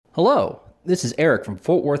Hello, this is Eric from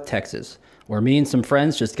Fort Worth, Texas, where me and some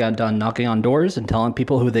friends just got done knocking on doors and telling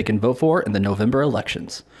people who they can vote for in the November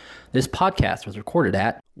elections. This podcast was recorded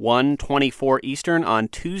at 1:24 Eastern on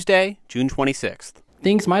Tuesday, June 26th.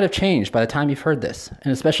 Things might have changed by the time you've heard this,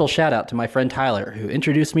 and a special shout out to my friend Tyler, who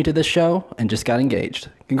introduced me to this show and just got engaged.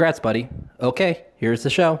 Congrats, buddy. Okay, here's the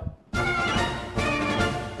show.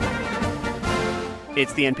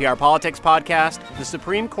 It's the NPR Politics Podcast. The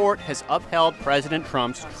Supreme Court has upheld President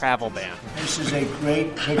Trump's travel ban. This is a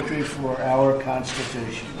great victory for our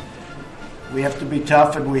Constitution. We have to be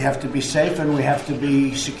tough, and we have to be safe, and we have to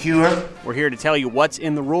be secure. We're here to tell you what's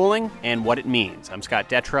in the ruling and what it means. I'm Scott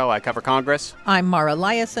Detrow. I cover Congress. I'm Mara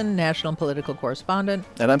Liasson, national political correspondent.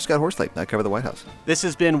 And I'm Scott Horsley. I cover the White House. This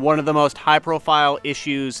has been one of the most high-profile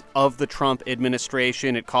issues of the Trump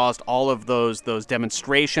administration. It caused all of those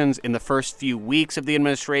demonstrations in the first few weeks of the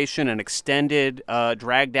administration, an extended,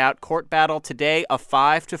 dragged-out court battle. Today, a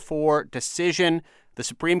 5-4 decision. The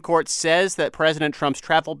Supreme Court says that President Trump's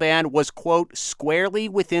travel ban was, quote, squarely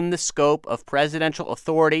within the scope of presidential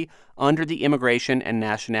authority under the Immigration and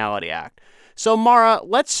Nationality Act. So, Mara,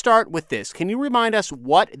 let's start with this. Can you remind us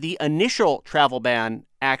what the initial travel ban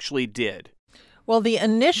actually did? Well, the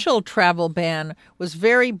initial travel ban was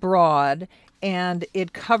very broad, and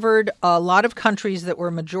it covered a lot of countries that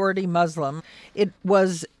were majority Muslim. It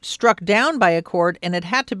was struck down by a court, and it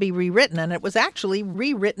had to be rewritten, and it was actually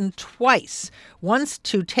rewritten twice. Once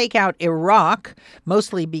to take out Iraq,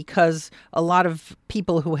 mostly because a lot of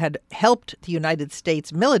people who had helped the United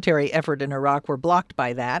States military effort in Iraq were blocked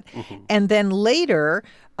by that. Mm-hmm. And then later,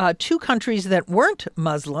 two countries that weren't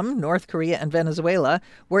Muslim, North Korea and Venezuela,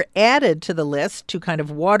 were added to the list to kind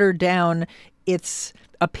of water down its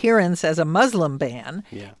appearance as a Muslim ban,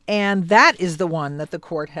 and that is the one that the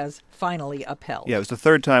court has finally upheld. Yeah, it was the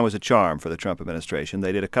third time was a charm for the Trump administration.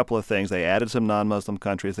 They did a couple of things. They added some non-Muslim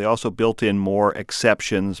countries. They also built in more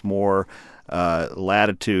exceptions, more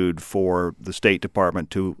latitude for the State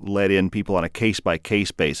Department to let in people on a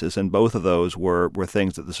case-by-case basis, and both of those were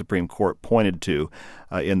things that the Supreme Court pointed to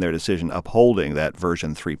in their decision upholding that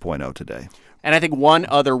version 3.0 today. And I think one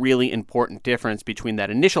other really important difference between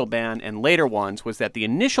that initial ban and later ones was that the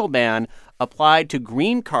initial ban applied to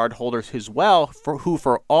green card holders as well, who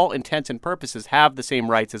for all intents and purposes have the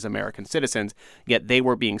same rights as American citizens, yet they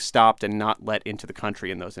were being stopped and not let into the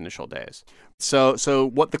country in those initial days. So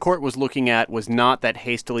what the court was looking at was not that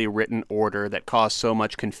hastily written order that caused so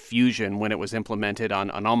much confusion when it was implemented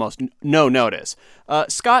on almost no notice.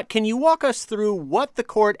 Scott, can you walk us through what the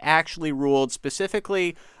court actually ruled,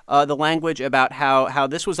 specifically the language about how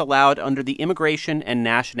this was allowed under the Immigration and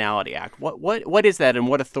Nationality Act? What is that, and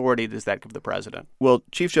what authority does that give the president? Well,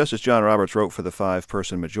 Chief Justice John Roberts wrote for the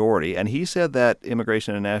 5-person majority, and he said that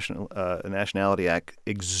Immigration and Nationality Act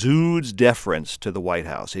exudes deference to the White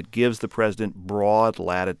House. It gives the president broad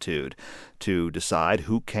latitude to decide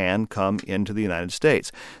who can come into the United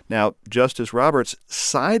States. Now, Justice Roberts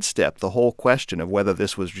sidestepped the whole question of whether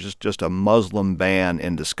this was just a Muslim ban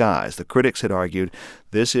in disguise. The critics had argued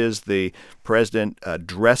this is the president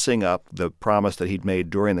dressing up the promise that he'd made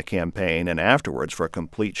during the campaign and afterwards for a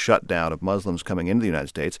complete shutdown of Muslims coming into the United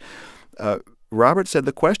States. Roberts said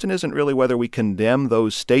the question isn't really whether we condemn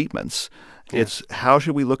those statements. It's how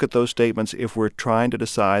should we look at those statements if we're trying to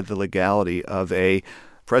decide the legality of a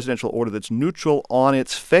presidential order that's neutral on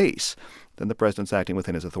its face. Then the president's acting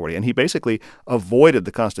within his authority. And he basically avoided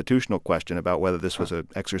the constitutional question about whether this was an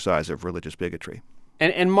exercise of religious bigotry.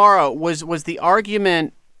 And Mara, was the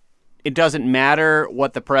argument it doesn't matter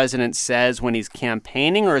what the president says when he's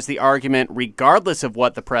campaigning, or is the argument regardless of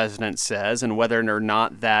what the president says and whether or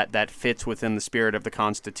not that fits within the spirit of the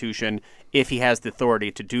Constitution, if he has the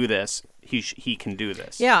authority to do this, he can do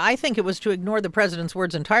this? Yeah, I think it was to ignore the president's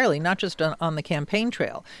words entirely, not just on the campaign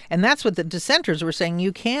trail. And that's what the dissenters were saying.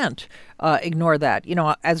 You can't ignore that. You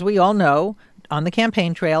know, as we all know, on the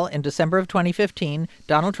campaign trail in December of 2015,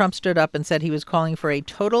 Donald Trump stood up and said he was calling for a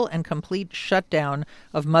total and complete shutdown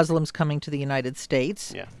of Muslims coming to the United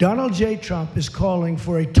States. Yeah. Donald J. Trump is calling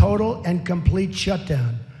for a total and complete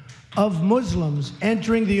shutdown of Muslims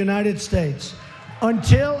entering the United States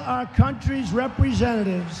until our country's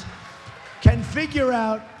representatives can figure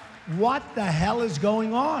out what the hell is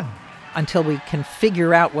going on. Until we can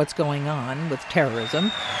figure out what's going on with terrorism.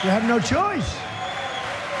 We have no choice.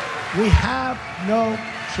 We have no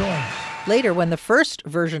choice. Later, when the first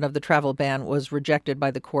version of the travel ban was rejected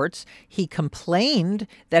by the courts, he complained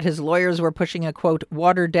that his lawyers were pushing a, quote,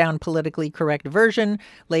 watered-down politically correct version.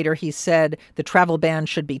 Later, he said the travel ban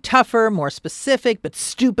should be tougher, more specific, but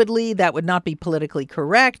stupidly, that would not be politically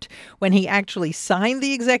correct. When he actually signed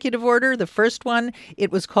the executive order, the first one,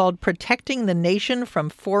 it was called Protecting the Nation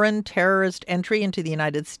from Foreign Terrorist Entry into the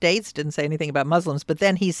United States. Didn't say anything about Muslims, but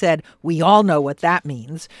then he said, we all know what that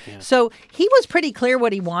means. Yeah. So he was pretty clear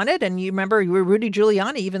what he wanted, and you remember Rudy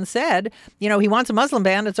Giuliani even said, he wants a Muslim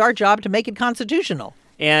ban. It's our job to make it constitutional.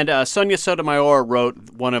 And Sonia Sotomayor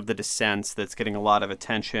wrote one of the dissents that's getting a lot of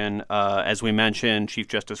attention. As we mentioned, Chief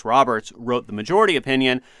Justice Roberts wrote the majority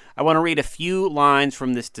opinion. I want to read a few lines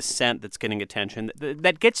from this dissent that's getting attention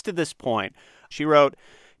that gets to this point. She wrote,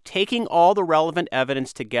 taking all the relevant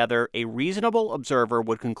evidence together, a reasonable observer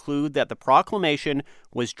would conclude that the proclamation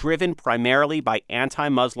was driven primarily by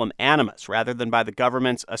anti-Muslim animus rather than by the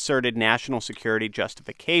government's asserted national security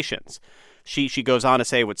justifications. She goes on to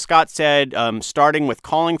say what Scott said, starting with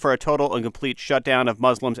calling for a total and complete shutdown of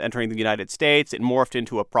Muslims entering the United States, it morphed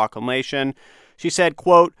into a proclamation. She said,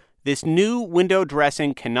 quote, this new window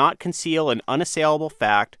dressing cannot conceal an unassailable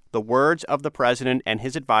fact. The words of the president and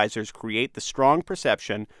his advisors create the strong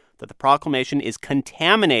perception that the proclamation is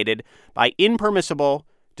contaminated by impermissible,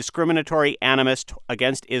 discriminatory animus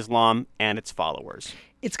against Islam and its followers.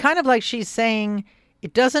 It's kind of like she's saying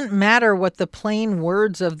it doesn't matter what the plain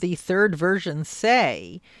words of the third version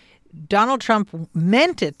say. Donald Trump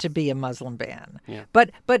meant it to be a Muslim ban, but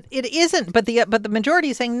it isn't. But the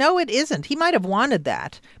majority is saying no, it isn't. He might have wanted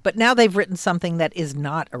that, but now they've written something that is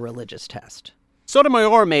not a religious test.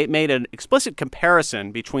 Sotomayor made an explicit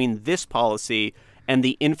comparison between this policy and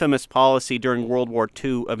the infamous policy during World War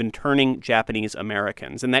II of interning Japanese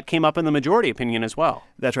Americans. And that came up in the majority opinion as well.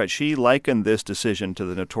 That's right. She likened this decision to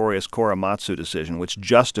the notorious Korematsu decision, which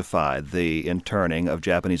justified the interning of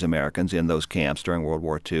Japanese Americans in those camps during World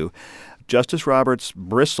War II. Justice Roberts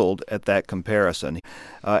bristled at that comparison,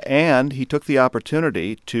 and he took the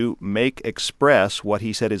opportunity to make express what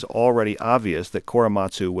he said is already obvious, that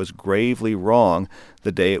Korematsu was gravely wrong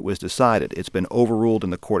the day it was decided. It's been overruled in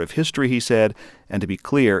the court of history, he said, and to be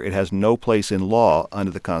clear, it has no place in law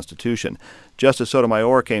under the Constitution. Justice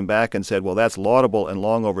Sotomayor came back and said, well, that's laudable and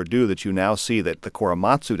long overdue that you now see that the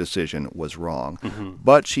Korematsu decision was wrong. Mm-hmm.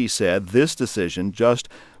 But, she said, this decision just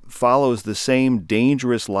follows the same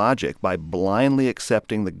dangerous logic by blindly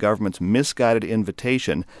accepting the government's misguided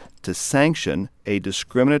invitation to sanction a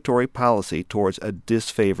discriminatory policy towards a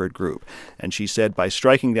disfavored group. And she said by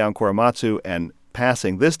striking down Korematsu and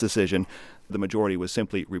passing this decision, the majority was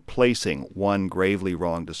simply replacing one gravely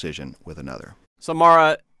wrong decision with another. So,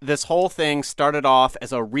 Mara, this whole thing started off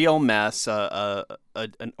as a real mess,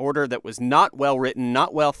 an order that was not well written,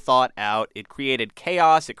 not well thought out. It created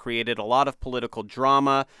chaos. It created a lot of political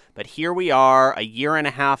drama. But here we are a year and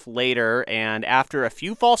a half later, and after a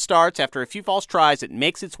few false starts, after a few false tries, it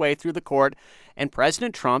makes its way through the court, and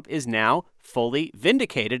President Trump is now fully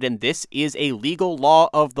vindicated, and this is a legal law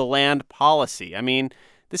of the land policy. I mean,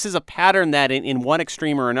 this is a pattern that in one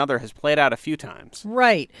extreme or another has played out a few times.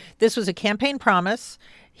 Right. This was a campaign promise.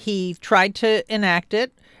 He tried to enact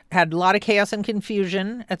it, had a lot of chaos and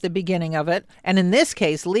confusion at the beginning of it. And in this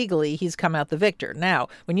case, legally, he's come out the victor. Now,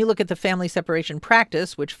 when you look at the family separation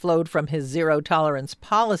practice, which flowed from his zero tolerance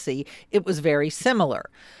policy, it was very similar.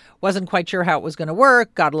 Wasn't quite sure how it was going to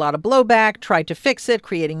work, got a lot of blowback, tried to fix it,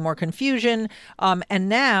 creating more confusion. And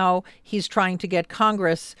now he's trying to get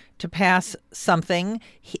Congress to pass something.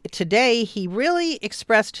 Today, he really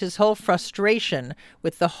expressed his whole frustration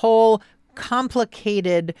with the whole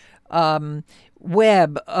complicated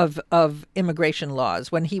web of immigration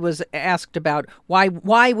laws when he was asked about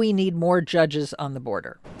why we need more judges on the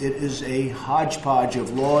border. It is a hodgepodge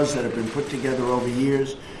of laws that have been put together over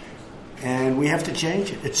years, and we have to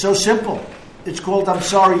change it. It's so simple. It's called, I'm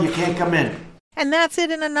sorry, you can't come in. And that's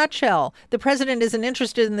it in a nutshell. The president isn't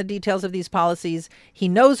interested in the details of these policies. He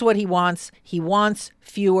knows what he wants. He wants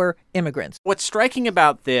fewer immigrants. What's striking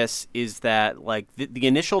about this is that, like, the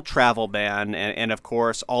initial travel ban and, of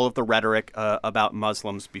course, all of the rhetoric about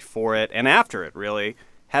Muslims before it and after it, really,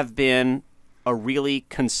 have been a really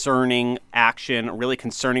concerning action, a really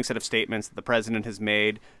concerning set of statements that the president has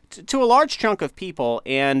made to a large chunk of people.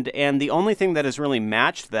 And the only thing that has really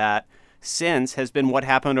matched that since has been what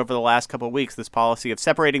happened over the last couple of weeks, this policy of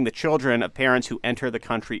separating the children of parents who enter the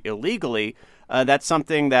country illegally. That's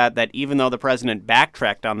something that even though the president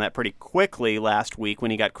backtracked on that pretty quickly last week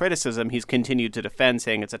when he got criticism, he's continued to defend,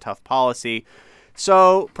 saying it's a tough policy.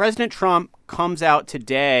 So President Trump comes out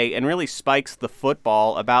today and really spikes the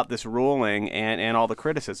football about this ruling and all the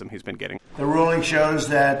criticism he's been getting. The ruling shows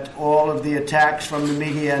that all of the attacks from the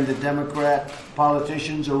media and the Democrat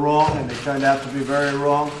politicians are wrong, and they turned out to be very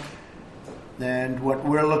wrong. And what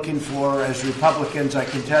we're looking for as Republicans, I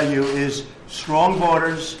can tell you, is strong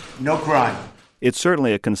borders, no crime. It's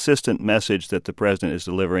certainly a consistent message that the president is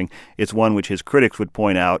delivering. It's one which his critics would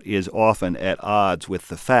point out is often at odds with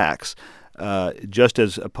the facts. Just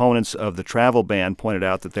as opponents of the travel ban pointed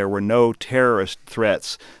out that there were no terrorist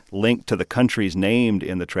threats linked to the countries named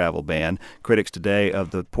in the travel ban, critics today of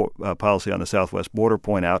the policy on the southwest border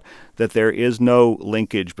point out that there is no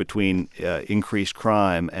linkage between increased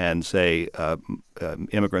crime and, say,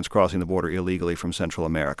 immigrants crossing the border illegally from Central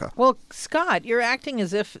America. Well, Scott, you're acting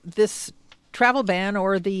as if this travel ban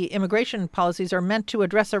or the immigration policies are meant to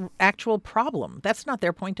address an actual problem. That's not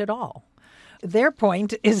their point at all. Their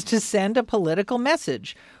point is to send a political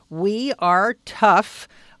message. We are tough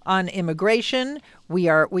on immigration.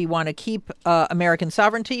 We want to keep American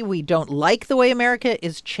sovereignty. We don't like the way America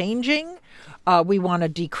is changing. We want to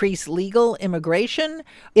decrease legal immigration.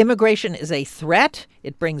 Immigration is a threat.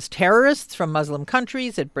 It brings terrorists from Muslim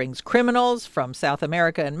countries. It brings criminals from South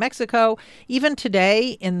America and Mexico. Even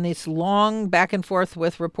today, in this long back and forth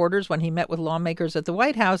with reporters when he met with lawmakers at the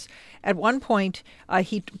White House, at one point,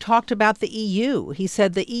 he talked about the EU. He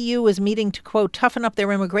said the EU is meeting to, quote, toughen up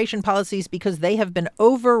their immigration policies because they have been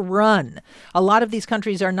overrun. A lot of these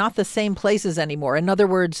countries are not the same places anymore. In other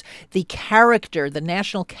words, the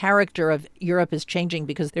national character of Europe is changing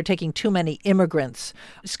because they're taking too many immigrants.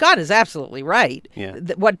 Scott is absolutely right. Yeah.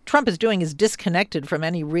 What Trump is doing is disconnected from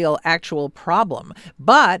any real actual problem.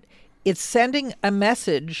 But it's sending a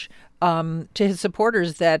message to his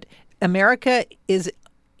supporters that America is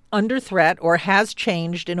under threat or has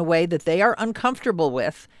changed in a way that they are uncomfortable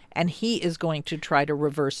with, and he is going to try to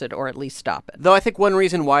reverse it or at least stop it. Though I think one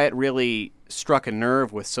reason why it really struck a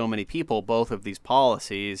nerve with so many people, both of these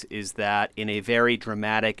policies, is that in a very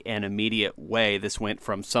dramatic and immediate way, this went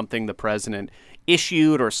from something the president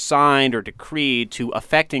issued or signed or decreed to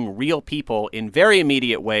affecting real people in very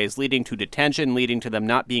immediate ways, leading to detention, leading to them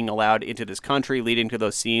not being allowed into this country, leading to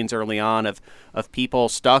those scenes early on of people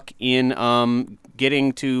stuck in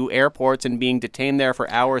getting to airports and being detained there for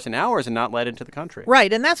hours and hours and not let into the country.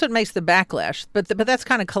 Right, and that's what makes the backlash. But that's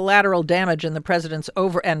kind of collateral damage in the president's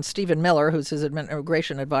and Stephen Miller, who's his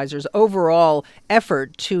immigration advisor's overall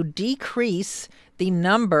effort to decrease the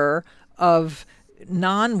number of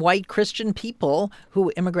non-white Christian people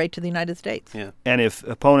who immigrate to the United States. Yeah. And if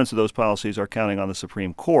opponents of those policies are counting on the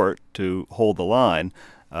Supreme Court to hold the line,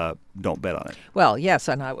 don't bet on it. Well, yes,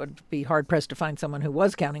 and I would be hard-pressed to find someone who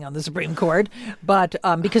was counting on the Supreme Court, but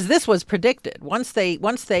because this was predicted. Once they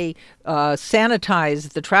sanitized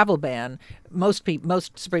the travel ban, most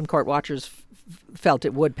Supreme Court watchers felt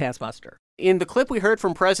it would pass muster. In the clip we heard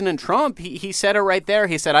from President Trump, he said it right there.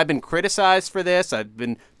 He said, I've been criticized for this. I've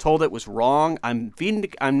been told it was wrong. I'm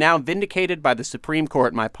now vindicated by the Supreme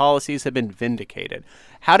Court. My policies have been vindicated.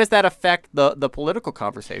 How does that affect the political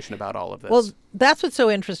conversation about all of this? Well, that's what's so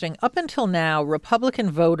interesting. Up until now, Republican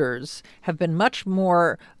voters have been much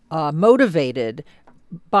more motivated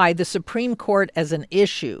by the Supreme Court as an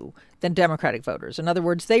issue than Democratic voters. In other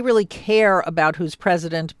words, they really care about who's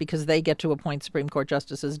president because they get to appoint Supreme Court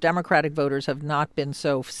justices. Democratic voters have not been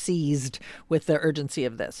so seized with the urgency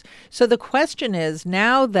of this. So the question is,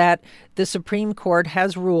 now that the Supreme Court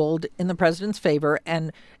has ruled in the president's favor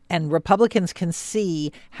and Republicans can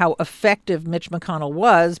see how effective Mitch McConnell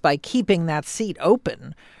was by keeping that seat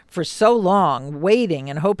open for so long, waiting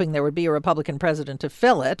and hoping there would be a Republican president to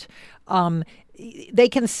fill it, they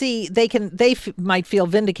might feel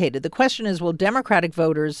vindicated. The question is, will Democratic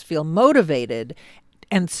voters feel motivated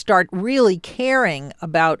and start really caring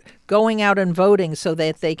about going out and voting so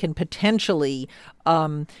that they can potentially,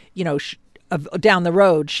 down the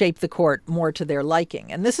road, shape the court more to their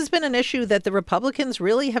liking? And this has been an issue that the Republicans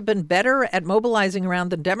really have been better at mobilizing around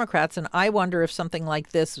than Democrats, and I wonder if something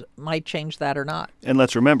like this might change that or not. And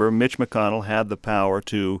let's remember, Mitch McConnell had the power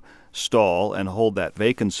to stall and hold that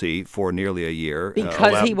vacancy for nearly a year.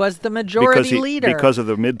 Because he was the majority leader. Because of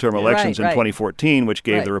the midterm elections in Right. 2014, which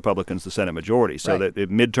gave Right. the Republicans the Senate majority. So that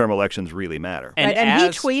midterm elections really matter. And And he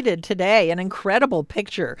tweeted today an incredible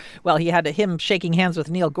picture. Well, he had him shaking hands with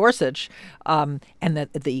Neil Gorsuch, and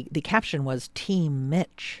the caption was Team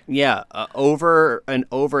Mitch. Yeah, over and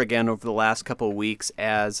over again over the last couple of weeks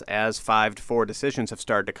as 5-4 decisions have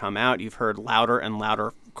started to come out, you've heard louder and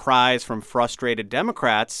louder cries from frustrated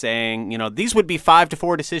Democrats saying, these would be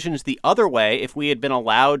 5-4 decisions the other way if we had been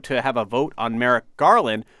allowed to have a vote on Merrick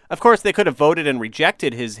Garland. Of course, they could have voted and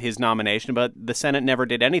rejected his nomination, but the Senate never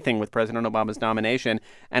did anything with President Obama's nomination.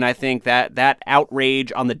 And I think that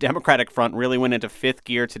outrage on the Democratic front really went into fifth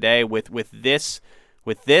gear today with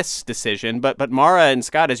this decision. But Mara and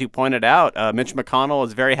Scott, as you pointed out, Mitch McConnell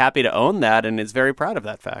is very happy to own that and is very proud of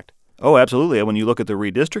that fact. Oh, absolutely. When you look at the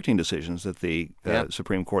redistricting decisions that the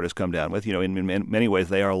Supreme Court has come down with, in many ways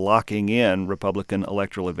they are locking in Republican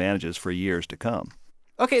electoral advantages for years to come.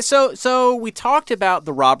 Okay, so we talked about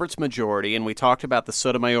the Roberts majority and we talked about the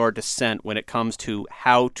Sotomayor dissent when it comes to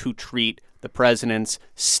how to treat the president's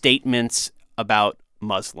statements about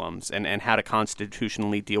Muslims and how to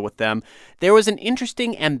constitutionally deal with them. There was an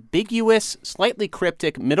interesting, ambiguous, slightly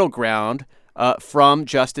cryptic middle ground from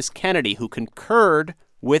Justice Kennedy, who concurred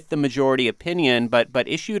with the majority opinion, but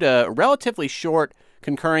issued a relatively short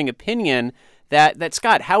concurring opinion that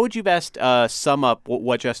Scott, how would you best sum up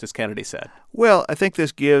what Justice Kennedy said? Well, I think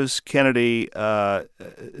this gives Kennedy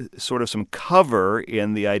sort of some cover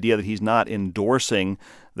in the idea that he's not endorsing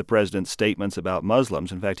the president's statements about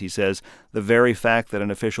Muslims. In fact, he says the very fact that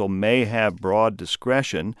an official may have broad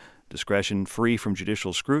discretion free from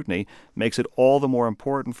judicial scrutiny, makes it all the more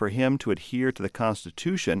important for him to adhere to the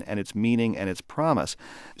Constitution and its meaning and its promise.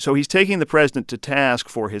 So he's taking the president to task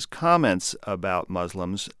for his comments about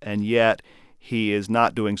Muslims, and yet he is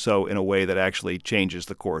not doing so in a way that actually changes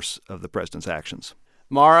the course of the president's actions.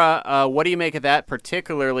 Mara, what do you make of that,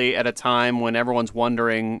 particularly at a time when everyone's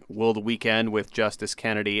wondering, will the weekend with Justice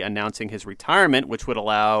Kennedy announcing his retirement, which would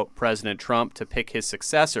allow President Trump to pick his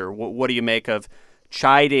successor? What do you make of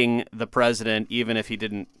chiding the president even if he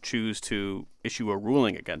didn't choose to issue a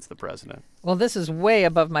ruling against the president? Well, this is way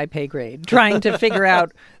above my pay grade, trying to figure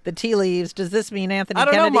out the tea leaves. Does this mean Anthony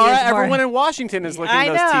Kennedy I don't know, Mara. is more... Everyone in Washington is looking at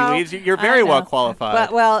those tea leaves. You're very well qualified.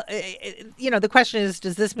 But, the question is,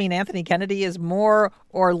 does this mean Anthony Kennedy is more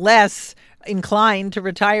or less inclined to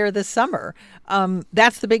retire this summer?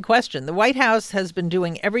 That's the big question. The White House has been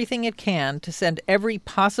doing everything it can to send every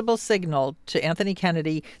possible signal to Anthony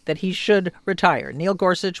Kennedy that he should retire. Neil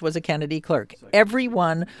Gorsuch was a Kennedy clerk.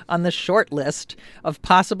 Everyone on the short list of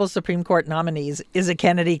possible Supreme Court nominees is a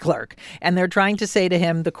Kennedy clerk. And they're trying to say to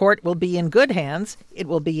him, the court will be in good hands. It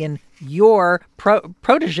will be in your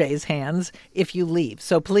protege's hands if you leave.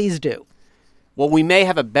 So please do. Well, we may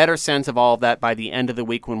have a better sense of all of that by the end of the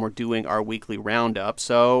week when we're doing our weekly roundup.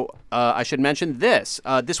 So I should mention this.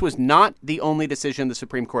 This was not the only decision the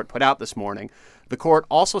Supreme Court put out this morning. The court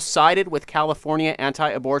also sided with California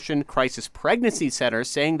anti-abortion crisis pregnancy centers,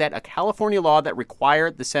 saying that a California law that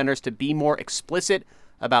required the centers to be more explicit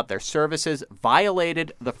about their services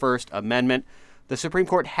violated the First Amendment. The Supreme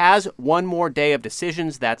Court has one more day of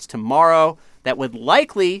decisions. That's tomorrow. That would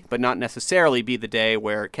likely, but not necessarily, be the day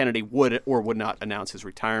where Kennedy would or would not announce his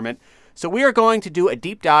retirement. So we are going to do a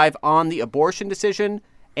deep dive on the abortion decision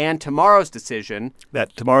and tomorrow's decision.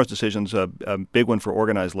 That tomorrow's decision's a big one for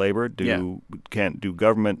organized labor. Do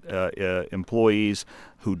government employees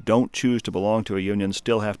who don't choose to belong to a union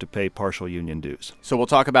still have to pay partial union dues? So we'll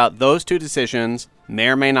talk about those two decisions. May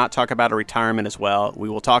or may not talk about a retirement as well. We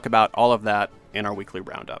will talk about all of that in our weekly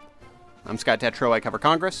roundup. I'm Scott Detrow. I cover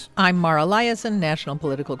Congress. I'm Mara Liasson, national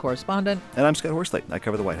political correspondent. And I'm Scott Horsley. I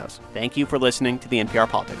cover the White House. Thank you for listening to the NPR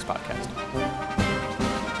Politics Podcast.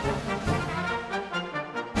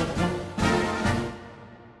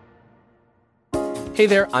 Hey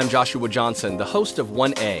there, I'm Joshua Johnson, the host of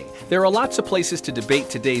 1A. There are lots of places to debate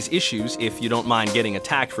today's issues if you don't mind getting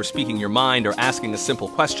attacked for speaking your mind or asking a simple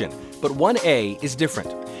question. But 1A is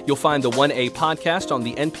different. You'll find the 1A podcast on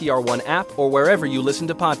the NPR One app or wherever you listen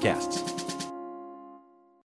to podcasts.